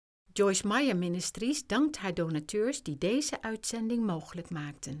Joyce Meyer Ministries dankt haar donateurs die deze uitzending mogelijk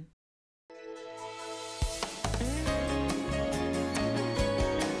maakten.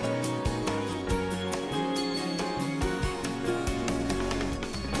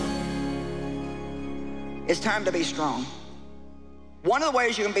 It's time to be strong. One of the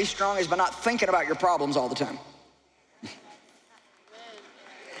ways you can be strong is by not thinking about your problems all the time.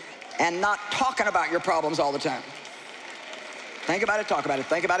 And not talking about your problems all the time. Think about it, talk about it,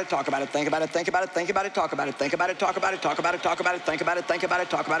 think about it, talk about it, think about it, think about it, think about it, talk about it, think about it, talk about it, talk about it, talk about it, think about it, think about it,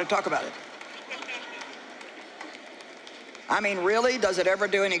 talk about it, talk about it. I mean, really, does it ever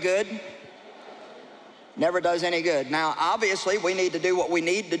do any good? Never does any good. Now, obviously, we need to do what we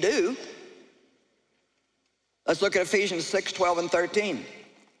need to do. Let's look at Ephesians 6, 12, and 13.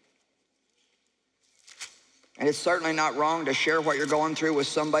 And it's certainly not wrong to share what you're going through with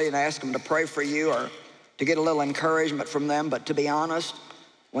somebody and ask them to pray for you or to get a little encouragement from them. But to be honest,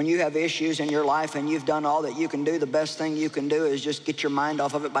 when you have issues in your life and you've done all that you can do, the best thing you can do is just get your mind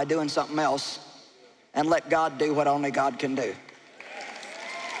off of it by doing something else and let God do what only God can do.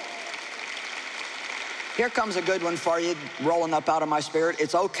 Here comes a good one for you, rolling up out of my spirit.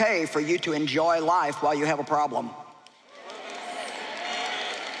 It's okay for you to enjoy life while you have a problem.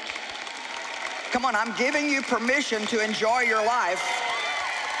 Come on, I'm giving you permission to enjoy your life.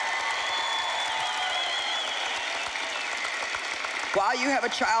 While you have a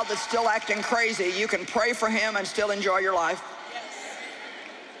child that's still acting crazy, you can pray for him and still enjoy your life.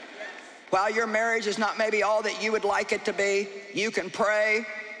 While your marriage is not maybe all that you would like it to be, you can pray.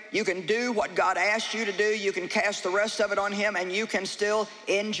 You can do what God asked you to do. You can cast the rest of it on him, and you can still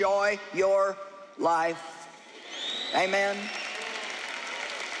enjoy your life. Amen.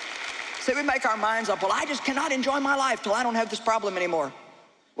 See, we make our minds up, well, I just cannot enjoy my life till I don't have this problem anymore.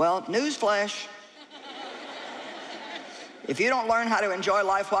 Well, newsflash. If you don't learn how to enjoy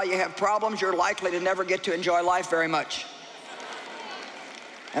life while you have problems, you're likely to never get to enjoy life very much.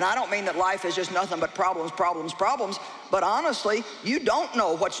 And I don't mean that life is just nothing but problems, problems, problems, but honestly, you don't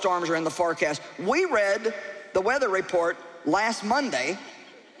know what storms are in the forecast. We read the weather report last Monday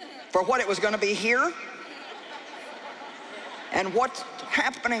for what it was going to be here, and what's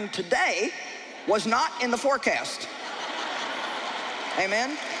happening today was not in the forecast.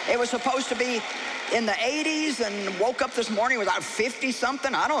 Amen? It was supposed to be in the 80s and woke up this morning with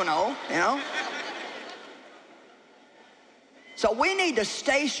 50-something, I don't know, you know? So we need to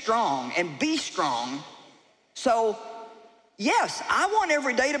stay strong and be strong. So, yes, I want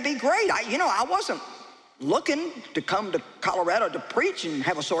every day to be great. I wasn't looking to come to Colorado to preach and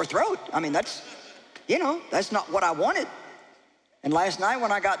have a sore throat. I mean, that's not what I wanted. And last night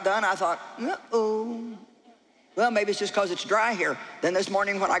when I got done, I thought, uh-oh. Well, maybe it's just because it's dry here. Then this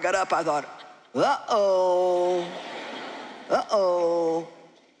morning when I got up, I thought, uh-oh, uh-oh.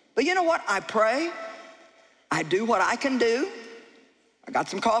 But you know what? I pray. I do what I can do. I got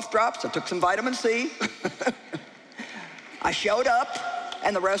some cough drops. I took some vitamin C. I showed up,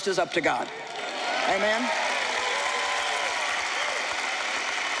 and the rest is up to God. Amen?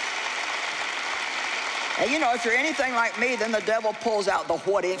 And if you're anything like me, then the devil pulls out the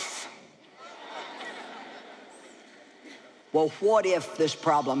what if. Well, what if this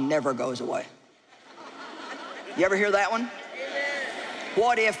problem never goes away? You ever hear that one?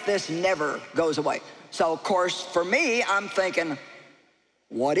 What if this never goes away? So, of course, for me, I'm thinking,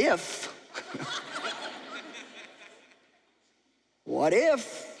 what if? What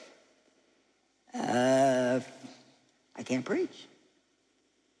if I can't preach?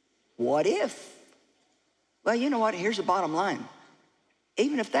 What if? Well, you know what? Here's the bottom line.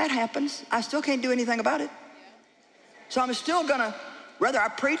 Even if that happens, I still can't do anything about it. So I'm still gonna, whether I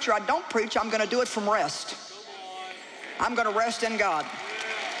preach or I don't preach, I'm gonna do it from rest. I'm gonna rest in God.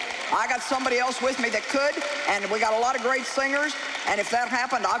 I got somebody else with me that could, and we got a lot of great singers, and if that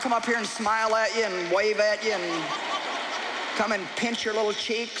happened, I'll come up here and smile at you and wave at you and come and pinch your little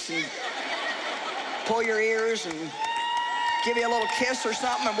cheeks and pull your ears and give you a little kiss or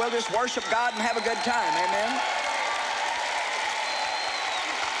something, and we'll just worship God and have a good time. Amen?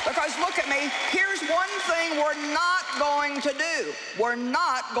 Because look at me, here's one thing we're not going to do. We're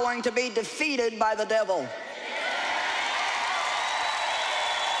not going to be defeated by the devil.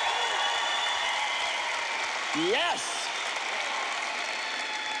 Yes.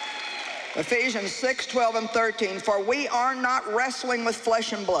 Ephesians 6, 12, and 13. For we are not wrestling with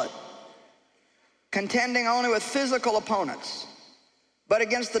flesh and blood, contending only with physical opponents, but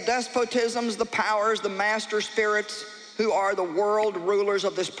against the despotisms, the powers, the master spirits, who are the world rulers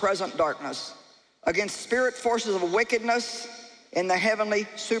of this present darkness, against spirit forces of wickedness in the heavenly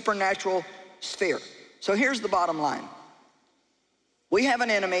supernatural sphere. So here's the bottom line. We have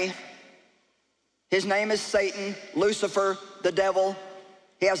an enemy His name is Satan, Lucifer, the devil.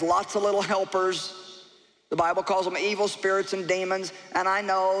 He has lots of little helpers. The Bible calls them evil spirits and demons. And I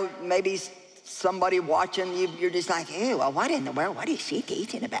know maybe somebody watching, you're just like, ew, well, what in the world? What is she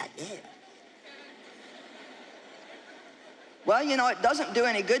teaching about this? Well, you know, it doesn't do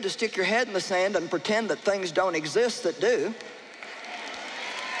any good to stick your head in the sand and pretend that things don't exist that do.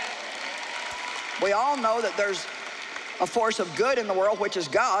 We all know that there's a force of good in the world, which is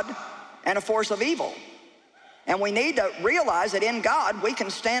God, and a force of evil. And we need to realize that in God, we can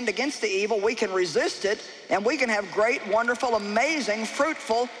stand against the evil, we can resist it, and we can have great, wonderful, amazing,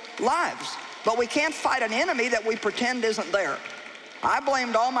 fruitful lives. But we can't fight an enemy that we pretend isn't there. I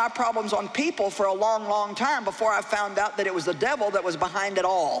blamed all my problems on people for a long, long time before I found out that it was the devil that was behind it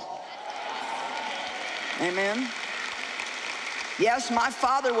all. Amen? Yes, my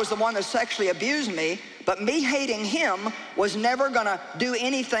father was the one that sexually abused me, but me hating him was never gonna do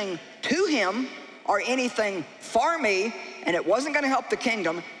anything to him or anything for me, and it wasn't gonna help the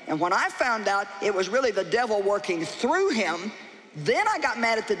kingdom. And when I found out it was really the devil working through him, then I got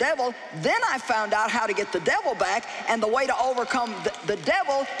mad at the devil. Then I found out how to get the devil back, and the way to overcome the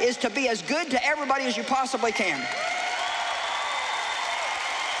devil is to be as good to everybody as you possibly can.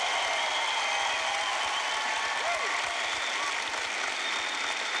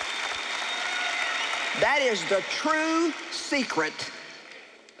 That is the true secret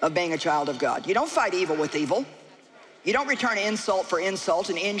of being a child of God. You don't fight evil with evil. You don't return insult for insult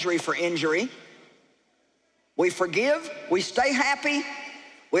and injury for injury. We forgive, we stay happy,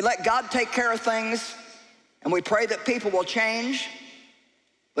 we let God take care of things, and we pray that people will change.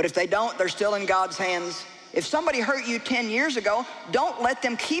 But if they don't, they're still in God's hands. If somebody hurt you 10 years ago, don't let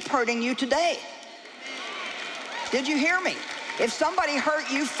them keep hurting you today. Did you hear me? If somebody hurt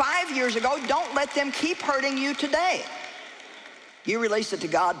you 5 years ago, don't let them keep hurting you today. You release it to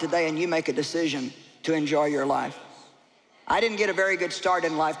God today, and you make a decision to enjoy your life. I didn't get a very good start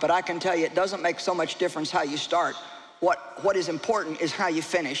in life, but I can tell you it doesn't make so much difference how you start. What is important is how you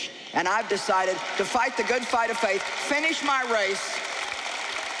finish. And I've decided to fight the good fight of faith, finish my race,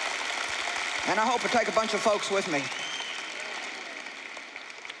 and I hope I take a bunch of folks with me.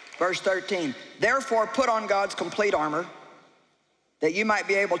 Verse 13, therefore put on God's complete armor, that you might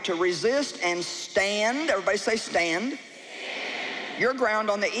be able to resist and stand. Everybody say stand. Your ground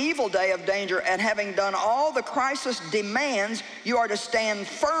on the evil day of danger, and having done all the crisis demands, you are to stand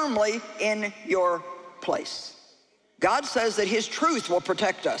firmly in your place. God says that his truth will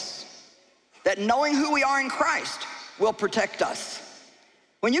protect us, that knowing who we are in Christ will protect us.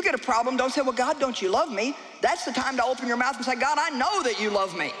 When you get a problem, don't say, well, God, don't you love me? That's the time to open your mouth and say, God, I know that you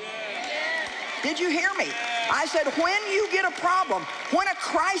love me. Did you hear me? I said, when you get a problem, when a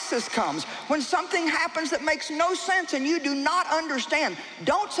crisis comes, when something happens that makes no sense and you do not understand,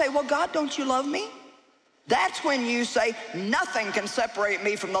 don't say, well, God, don't you love me? That's when you say, nothing can separate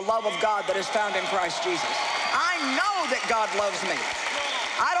me from the love of God that is found in Christ Jesus. I know that God loves me.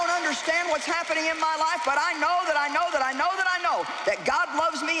 I don't understand what's happening in my life, but I know that I know that I know that I know that God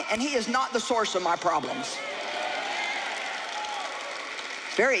loves me, and he is not the source of my problems.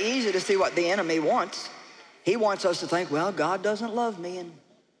 It's very easy to see what the enemy wants. He wants us to think, well, God doesn't love me, and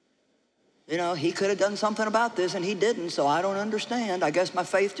you know, he could have done something about this and he didn't, so I don't understand. I guess my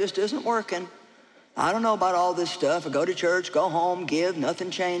faith just isn't working. I don't know about all this stuff. I go to church, go home, give, nothing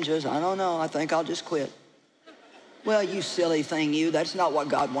changes. I don't know, I think I'll just quit. Well, you silly thing, you, that's not what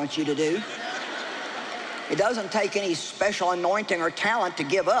God wants you to do. It doesn't take any special anointing or talent to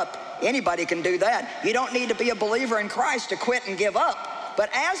give up. Anybody can do that. You don't need to be a believer in Christ to quit and give up. But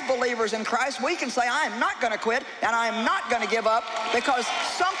as believers in Christ, we can say, I am not going to quit and I am not going to give up, because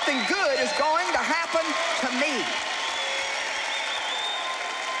something good is going to happen to me.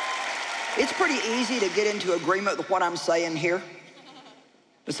 It's pretty easy to get into agreement with what I'm saying here.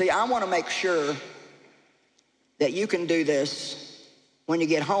 But see, I want to make sure that you can do this when you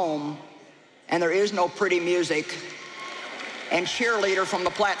get home and there is no pretty music and cheerleader from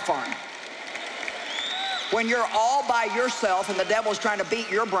the platform. When you're all by yourself and the devil's trying to beat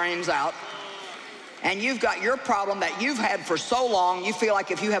your brains out, and you've got your problem that you've had for so long, you feel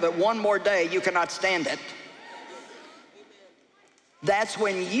like if you have it one more day, you cannot stand it. That's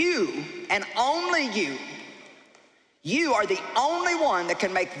when you, and only you are the only one that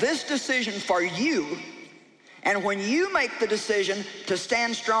can make this decision for you. And when you make the decision to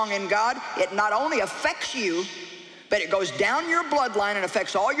stand strong in God, it not only affects you, but it goes down your bloodline and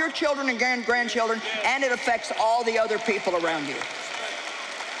affects all your children and grandchildren, and it affects all the other people around you.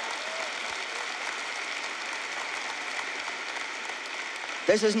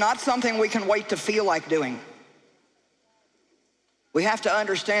 This is not something we can wait to feel like doing. We have to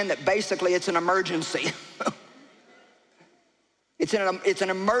understand that basically it's an emergency. It's an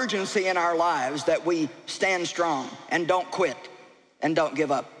emergency in our lives that we stand strong and don't quit and don't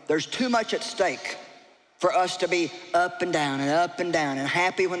give up. There's too much at stake for us to be up and down and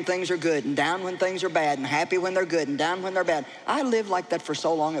happy when things are good and down when things are bad and happy when they're good and down when they're bad. I lived like that for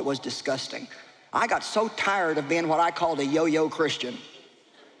so long it was disgusting. I got so tired of being what I called a yo-yo Christian.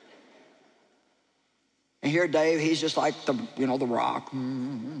 And here Dave, he's just like the rock.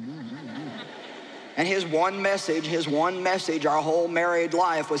 And his one message our whole married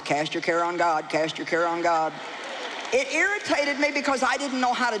life was cast your care on God, cast your care on God. It irritated me because I didn't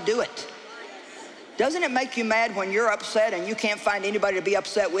know how to do it. Doesn't it make you mad when you're upset and you can't find anybody to be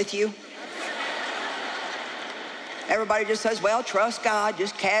upset with you? Everybody just says, well, trust God,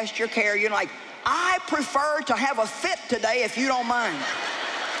 just cast your care. You're like, I prefer to have a fit today if you don't mind.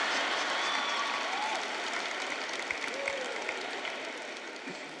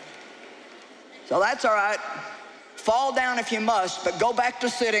 So that's all right. Fall down if you must, but go back to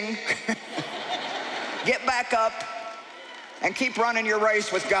sitting. Get back up and keep running your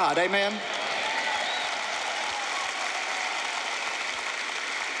race with God. Amen.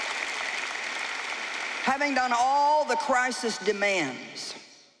 Having done all the crisis demands,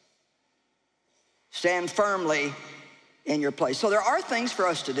 stand firmly in your place. So there are things for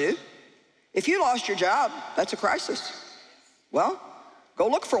us to do. If you lost your job, that's a crisis. Well, go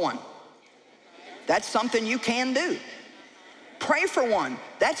look for one. That's something you can do. Pray for one.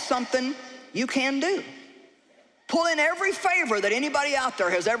 That's something you can do. Pull in every favor that anybody out there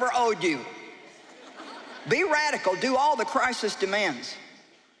has ever owed you. Be radical. Do all the crisis demands.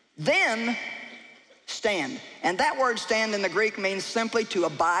 Then stand. And that word stand in the Greek means simply to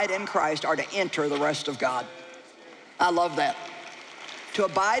abide in Christ or to enter the rest of God. I love that. To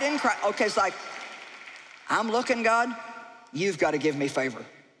abide in Christ. Okay, it's like, I'm looking, God, you've got to give me favor.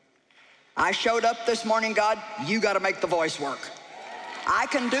 I showed up this morning, God, you got to make the voice work. I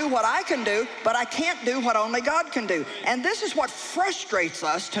can do what I can do, but I can't do what only God can do. And this is what frustrates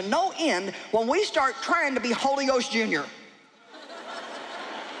us to no end when we start trying to be Holy Ghost Jr.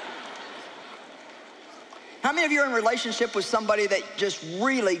 How many of you are in a relationship with somebody that just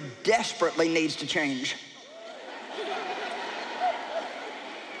really desperately needs to change?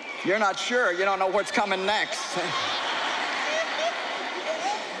 You're not sure. You don't know what's coming next.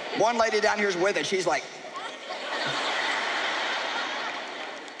 One lady down here is with it. She's like,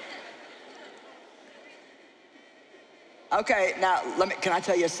 okay, now can I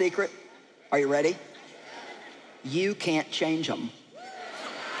tell you a secret? Are you ready? You can't change them.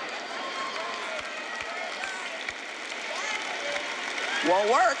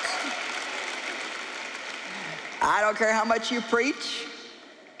 Won't work. I don't care how much you preach,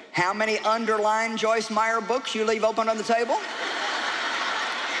 how many underlined Joyce Meyer books you leave open on the table.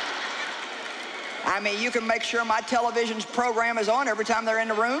 I mean, you can make sure my television's program is on every time they're in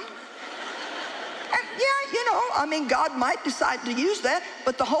the room. And yeah, I mean, God might decide to use that,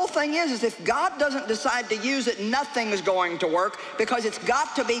 but the whole thing is if God doesn't decide to use it, nothing is going to work because it's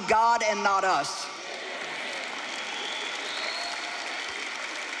got to be God and not us.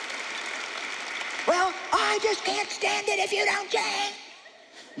 Well, I just can't stand it if you don't change.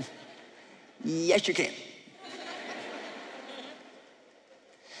 Yes, you can.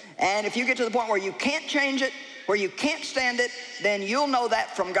 And if you get to the point where you can't change it, where you can't stand it, then you'll know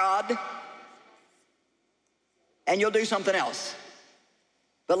that from God, and you'll do something else.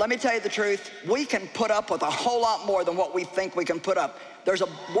 But let me tell you the truth, we can put up with a whole lot more than what we think we can put up. There's a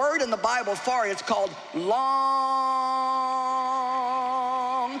word in the Bible for it, it's called long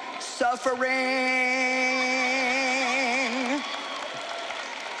suffering.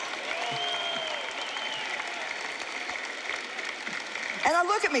 And now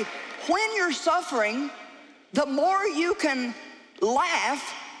look at me, when you're suffering, the more you can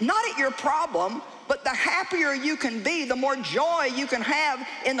laugh, not at your problem, but the happier you can be, the more joy you can have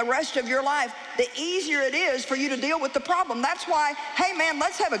in the rest of your life, the easier it is for you to deal with the problem. That's why, hey man,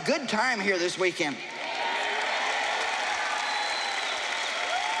 let's have a good time here this weekend.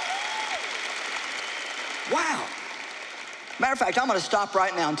 Wow. Matter of fact, I'm going to stop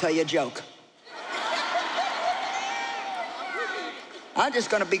right now and tell you a joke. I'm just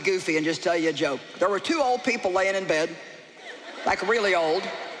going to be goofy and just tell you a joke. There were two old people laying in bed, like really old.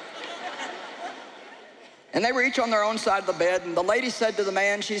 And they were each on their own side of the bed. And the lady said to the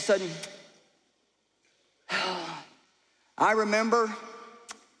man, she said, I remember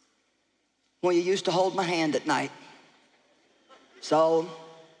when you used to hold my hand at night. So,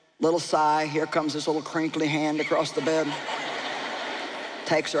 little sigh, here comes this little crinkly hand across the bed.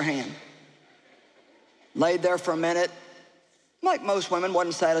 Takes her hand. Laid there for a minute. Like most women,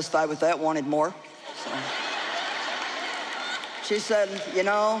 wasn't satisfied with that, wanted more. So she said, you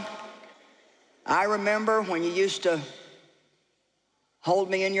know, I remember when you used to hold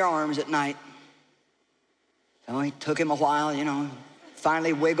me in your arms at night. So it took him a while, you know,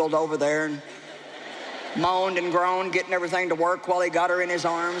 finally wiggled over there and moaned and groaned, getting everything to work while he got her in his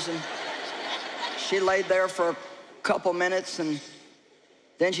arms. And she laid there for a couple minutes, and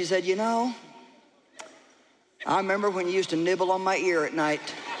then she said, you know, I remember when you used to nibble on my ear at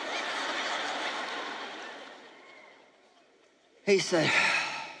night. He said,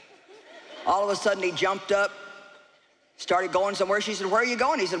 all of a sudden he jumped up, started going somewhere. She said, where are you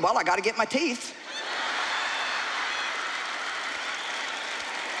going? He said, well, I got to get my teeth.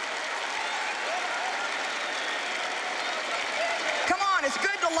 Come on, it's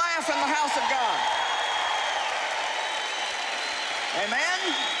good to laugh in the house of God. Amen?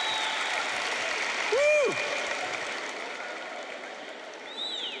 Woo!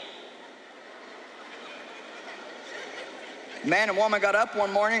 Man and woman got up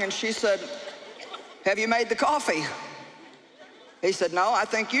one morning and she said, have you made the coffee? He said, no, I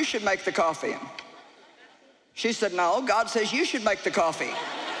think you should make the coffee. She said, no, God says you should make the coffee.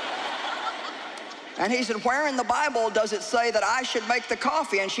 And he said, where in the Bible does it say that I should make the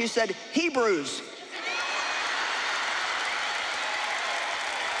coffee? And she said, Hebrews.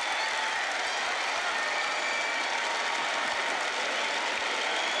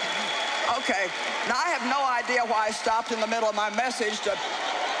 Okay, now I have no idea why I stopped in the middle of my message to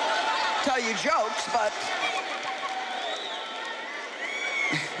tell you jokes, but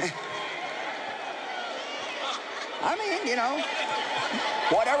I mean, you know,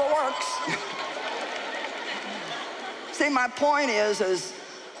 whatever works. See, my point is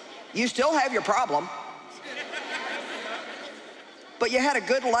you still have your problem, but you had a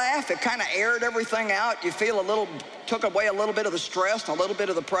good laugh. It kind of aired everything out. You feel took away a little bit of the stress and a little bit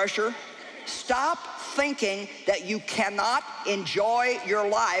of the pressure. Stop thinking that you cannot enjoy your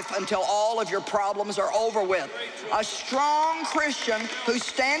life until all of your problems are over with. A strong Christian who's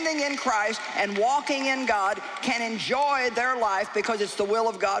standing in Christ and walking in God can enjoy their life because it's the will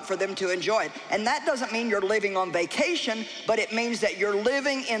of God for them to enjoy it. And that doesn't mean you're living on vacation, but it means that you're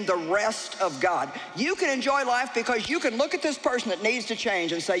living in the rest of God. You can enjoy life because you can look at this person that needs to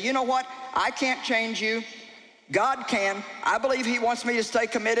change and say, you know what? I can't change you. God can. I believe he wants me to stay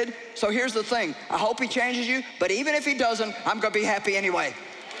committed. So here's the thing. I hope he changes you, but even if he doesn't, I'm going to be happy anyway.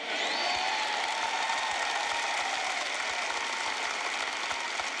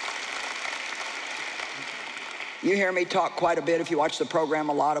 You hear me talk quite a bit, if you watch the program,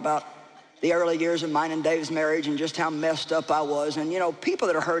 a lot about the early years of mine and Dave's marriage and just how messed up I was. And you know, people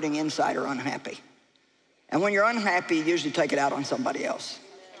that are hurting inside are unhappy. And when you're unhappy, you usually take it out on somebody else.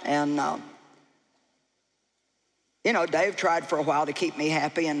 And you know, Dave tried for a while to keep me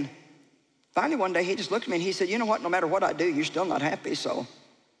happy, and finally one day he just looked at me and he said, you know what, no matter what I do, you're still not happy, so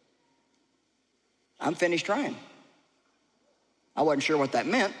I'm finished trying. I wasn't sure what that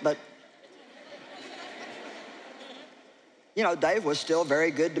meant, but you know, Dave was still very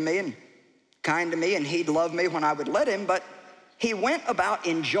good to me and kind to me, and he'd love me when I would let him, but he went about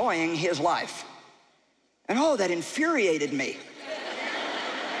enjoying his life. And oh, that infuriated me.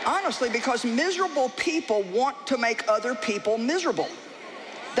 Honestly, because miserable people want to make other people miserable.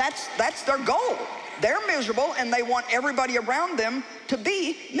 That's their goal. They're miserable and they want everybody around them to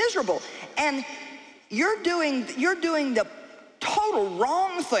be miserable. And you're doing the total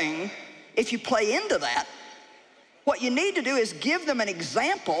wrong thing if you play into that. What you need to do is give them an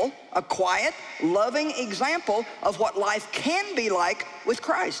example, a quiet, loving example of what life can be like with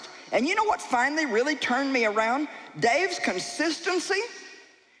Christ. And you know what finally really turned me around? Dave's consistency,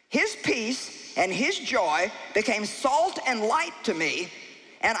 his peace, and his joy became salt and light to me,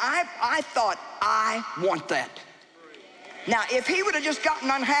 and I thought, I want that. Now, if he would have just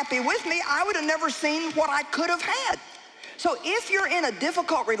gotten unhappy with me, I would have never seen what I could have had. So if you're in a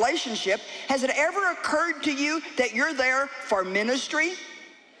difficult relationship, has it ever occurred to you that you're there for ministry?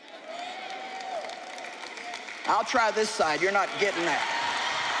 I'll try this side. You're not getting that.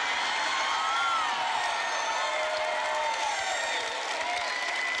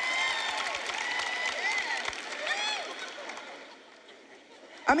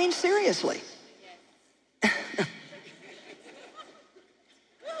 I mean, seriously.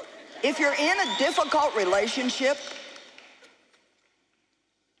 If you're in a difficult relationship,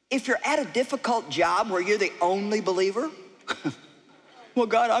 if you're at a difficult job where you're the only believer, well,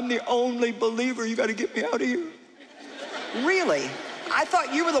 God, I'm the only believer. You got to get me out of here. Really? I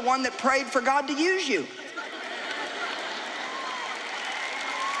thought you were the one that prayed for God to use you.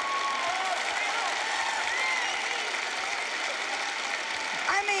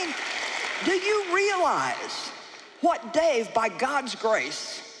 mean, do you realize what Dave, by God's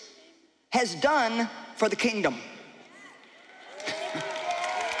grace, has done for the kingdom?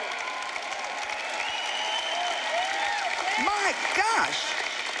 My gosh.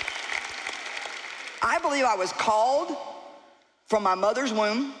 I believe I was called from my mother's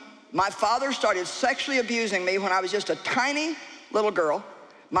womb. My father started sexually abusing me when I was just a tiny little girl.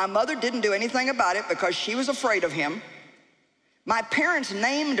 My mother didn't do anything about it because she was afraid of him. My parents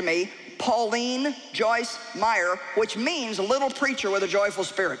named me Pauline Joyce Meyer, which means little preacher with a joyful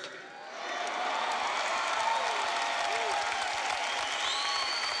spirit.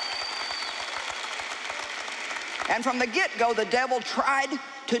 And from the get-go, the devil tried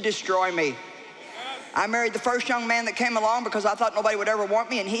to destroy me. I married the first young man that came along because I thought nobody would ever want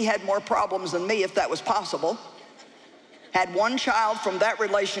me, and he had more problems than me, if that was possible. Had one child from that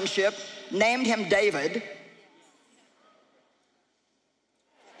relationship, named him David.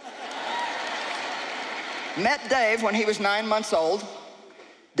 Met Dave when he was 9 months old.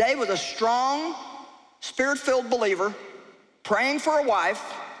 Dave was a strong, spirit-filled believer, praying for a wife,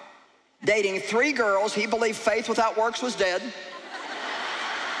 dating 3 girls. He believed faith without works was dead.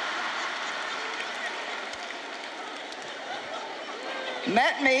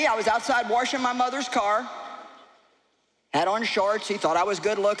 Met me, I was outside washing my mother's car. Had on shorts, he thought I was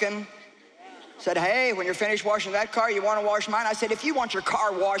good looking. Said, hey, when you're finished washing that car, you want to wash mine? I said, if you want your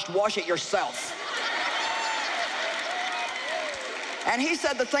car washed, wash it yourself. And he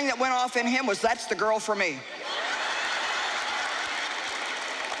said the thing that went off in him was, that's the girl for me.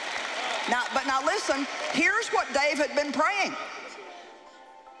 Now listen, here's what Dave had been praying.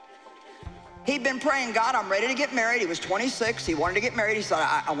 He'd been praying, God, I'm ready to get married. He was 26, he wanted to get married. He said,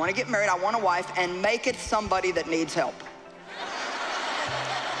 I want to get married, I want a wife, and make it somebody that needs help.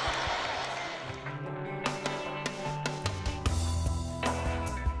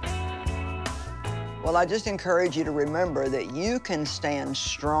 Well, I just encourage you to remember that you can stand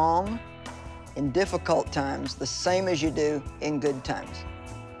strong in difficult times the same as you do in good times.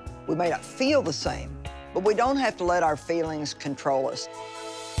 We may not feel the same, but we don't have to let our feelings control us.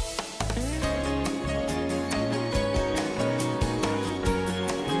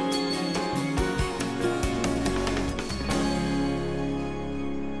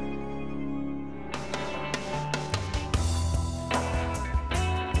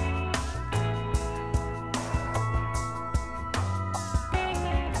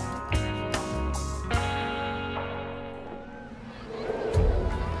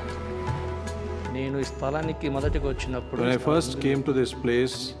 When I first came to this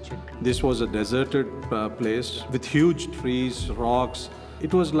place, this was a deserted place with huge trees, rocks.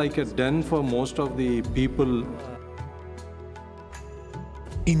 It was like a den for most of the people.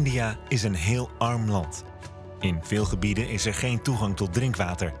 India is een heel arm land. In veel gebieden is er geen toegang tot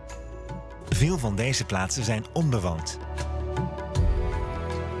drinkwater. Veel van deze plaatsen zijn onbewoond.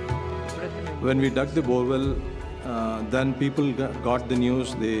 When we dug the borewell, then people got the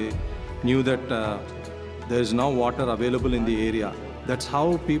news. They knew that there is now water available in the area. That's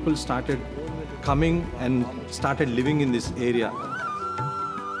how people started coming and started living in this area.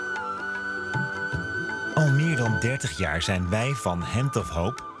 Al meer dan 30 jaar zijn wij van Hand of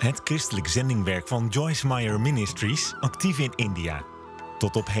Hope, het christelijk zendingwerk van Joyce Meyer Ministries, actief in India.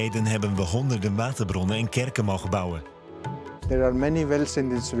 Tot op heden hebben we honderden waterbronnen en kerken mogen bouwen. There are many wells in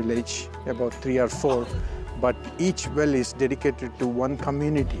this village, about 3 or 4, but each well is dedicated to one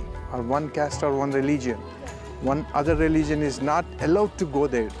community, or one caste or one religion. One other religion is not allowed to go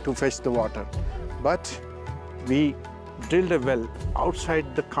there to fetch the water. But we drilled a well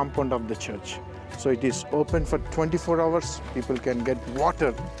outside the compound of the church. So it is open for 24 hours. People can get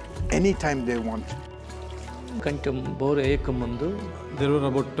water anytime they want. There were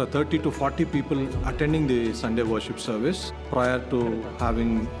about 30 to 40 people attending the Sunday worship service prior to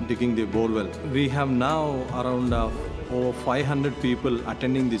digging the borewell. We have now around over 500 people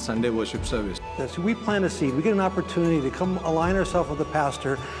attending the Sunday worship service. So we plant a seed. We get an opportunity to come align ourselves with the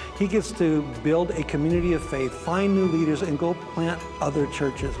pastor. He gets to build a community of faith, find new leaders, and go plant other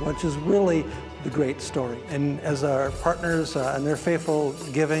churches, which is really the great story. And as our partners and their faithful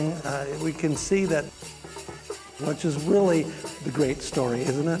giving, we can see that, which is really the great story,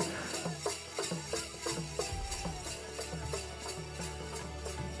 isn't it?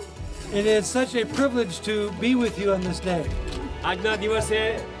 It is such a privilege to be with you on this day. On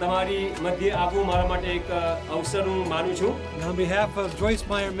behalf of Joyce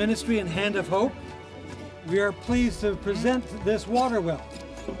Meyer Ministry and Hand of Hope, we are pleased to present this water well.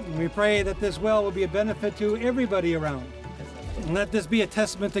 We pray that this well will be a benefit to everybody around. And let this be a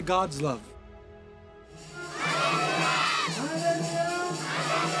testament to God's love.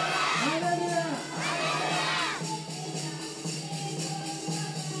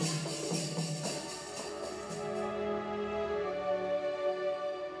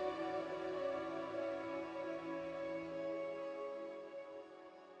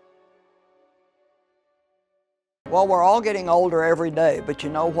 Well, we're all getting older every day, but you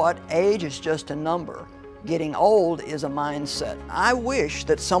know what? Age is just a number. Getting old is a mindset. I wish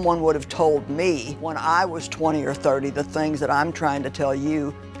that someone would have told me when I was 20 or 30 the things that I'm trying to tell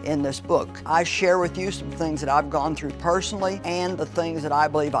you in this book. I share with you some things that I've gone through personally and the things that I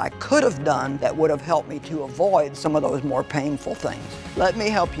believe I could have done that would have helped me to avoid some of those more painful things. Let me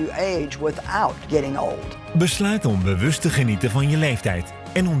help you age without getting old. Besluit om bewust te genieten van je leeftijd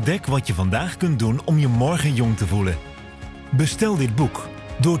en ontdek wat je vandaag kunt doen om je morgen jong te voelen. Bestel dit boek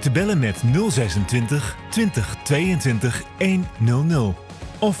door te bellen met 026 20 22 100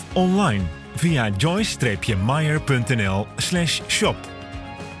 of online via joyce-meyer.nl/shop.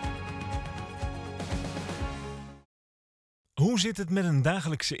 Hoe zit het met een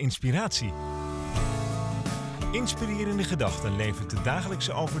dagelijkse inspiratie? Inspirerende gedachten levert de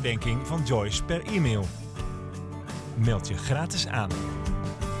dagelijkse overdenking van Joyce per e-mail. Meld je gratis aan.